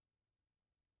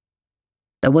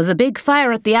There was a big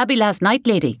fire at the Abbey last night,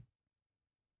 lady.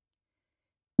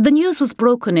 The news was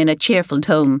broken in a cheerful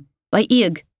tone by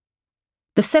Eag,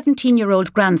 the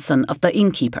 17-year-old grandson of the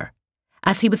innkeeper,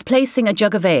 as he was placing a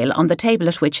jug of ale on the table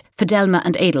at which Fidelma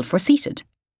and Adolf were seated.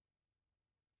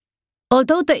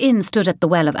 Although the inn stood at the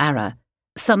Well of Ara,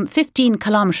 some 15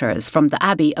 kilometres from the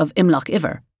Abbey of Imloch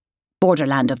Iver,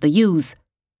 borderland of the U's,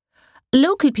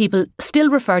 local people still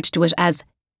referred to it as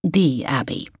the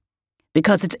Abbey,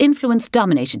 because its influence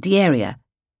dominated the area.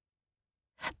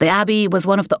 The Abbey was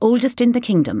one of the oldest in the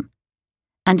kingdom,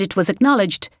 and it was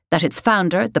acknowledged that its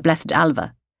founder, the Blessed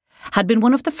Alva, had been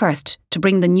one of the first to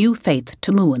bring the new faith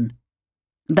to Muin,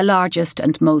 the largest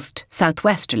and most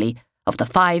southwesterly of the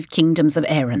 5 kingdoms of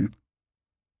Erin.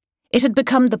 It had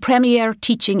become the premier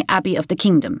teaching abbey of the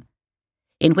kingdom,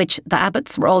 in which the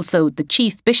abbots were also the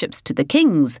chief bishops to the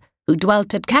kings who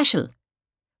dwelt at Cashel,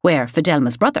 where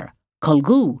Fidelma's brother,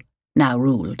 Colgu, now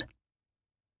ruled.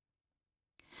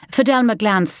 Fidelma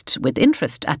glanced with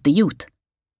interest at the youth.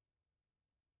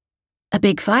 "A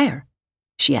big fire?"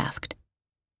 she asked.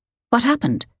 "What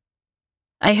happened?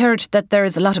 I heard that there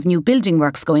is a lot of new building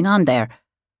works going on there.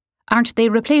 Aren't they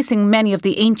replacing many of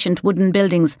the ancient wooden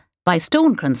buildings by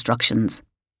stone constructions?"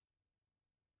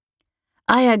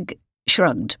 Eag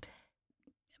shrugged.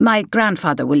 "My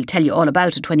grandfather will tell you all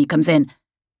about it when he comes in.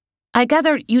 I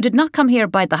gather you did not come here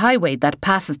by the highway that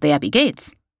passes the Abbey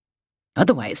gates.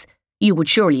 Otherwise, you would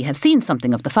surely have seen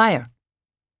something of the fire."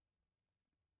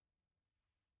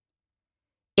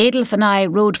 "Adolf and I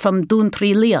rode from Dún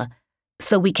Trí Lia,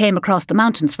 so we came across the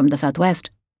mountains from the southwest."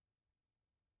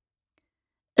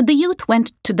 The youth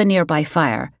went to the nearby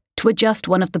fire to adjust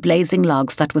one of the blazing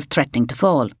logs that was threatening to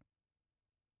fall.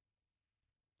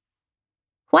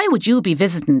 "Why would you be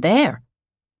visiting there?"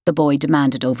 the boy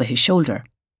demanded over his shoulder.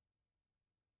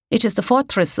 "It is the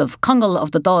fortress of Congal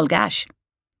of the Dál Gash,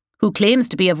 who claims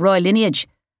to be of royal lineage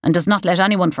and does not let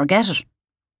anyone forget it.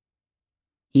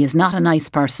 He is not a nice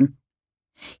person.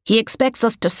 He expects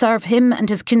us to serve him and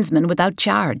his kinsmen without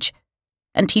charge,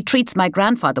 and he treats my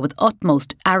grandfather with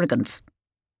utmost arrogance."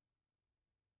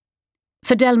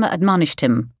 Fidelma admonished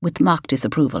him with mock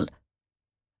disapproval,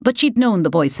 but she'd known the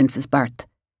boy since his birth,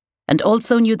 and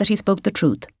also knew that he spoke the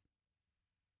truth.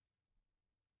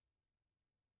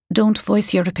 "Don't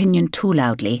voice your opinion too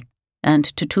loudly, and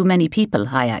to too many people,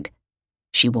 Eag,"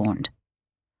 she warned.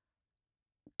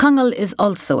 "Congal is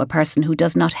also a person who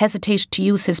does not hesitate to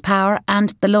use his power and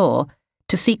the law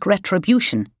to seek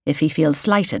retribution if he feels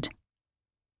slighted.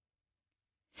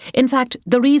 In fact,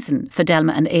 the reason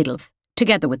Fidelma and Adolf,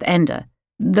 together with Enda,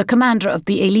 the commander of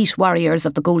the elite warriors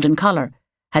of the Golden Collar,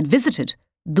 had visited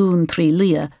Dún Trí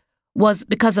Lia was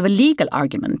because of a legal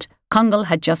argument Congal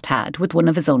had just had with one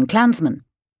of his own clansmen.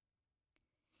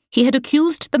 He had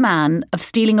accused the man of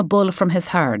stealing a bull from his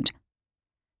herd.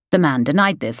 The man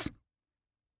denied this,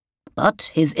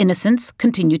 but his innocence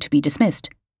continued to be dismissed.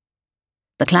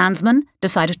 The clansman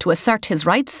decided to assert his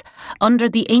rights under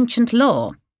the ancient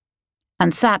law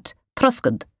and sat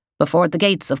Thrusked before the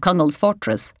gates of Congal's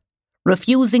fortress,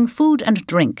 refusing food and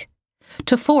drink,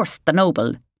 to force the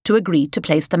noble to agree to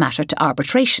place the matter to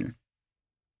arbitration.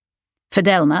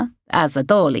 Fidelma, as a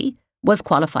Dálaí, was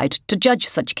qualified to judge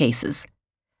such cases,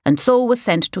 and so was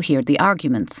sent to hear the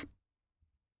arguments.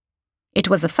 It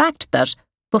was a fact that,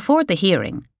 before the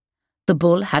hearing, the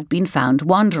bull had been found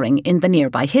wandering in the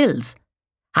nearby hills,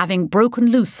 having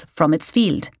broken loose from its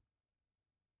field.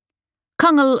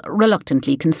 Congal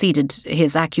reluctantly conceded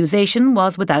his accusation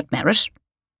was without merit,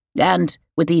 and,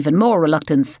 with even more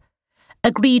reluctance,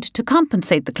 agreed to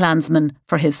compensate the clansman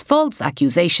for his false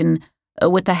accusation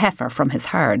with a heifer from his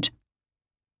herd.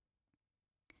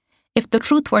 If the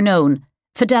truth were known,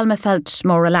 Fidelma felt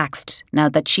more relaxed now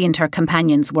that she and her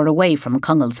companions were away from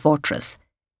Congal's fortress.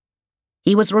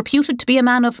 He was reputed to be a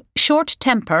man of short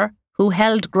temper who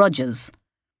held grudges.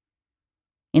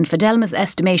 In Fidelma's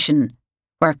estimation,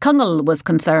 where Congal was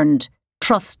concerned,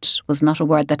 trust was not a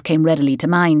word that came readily to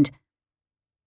mind.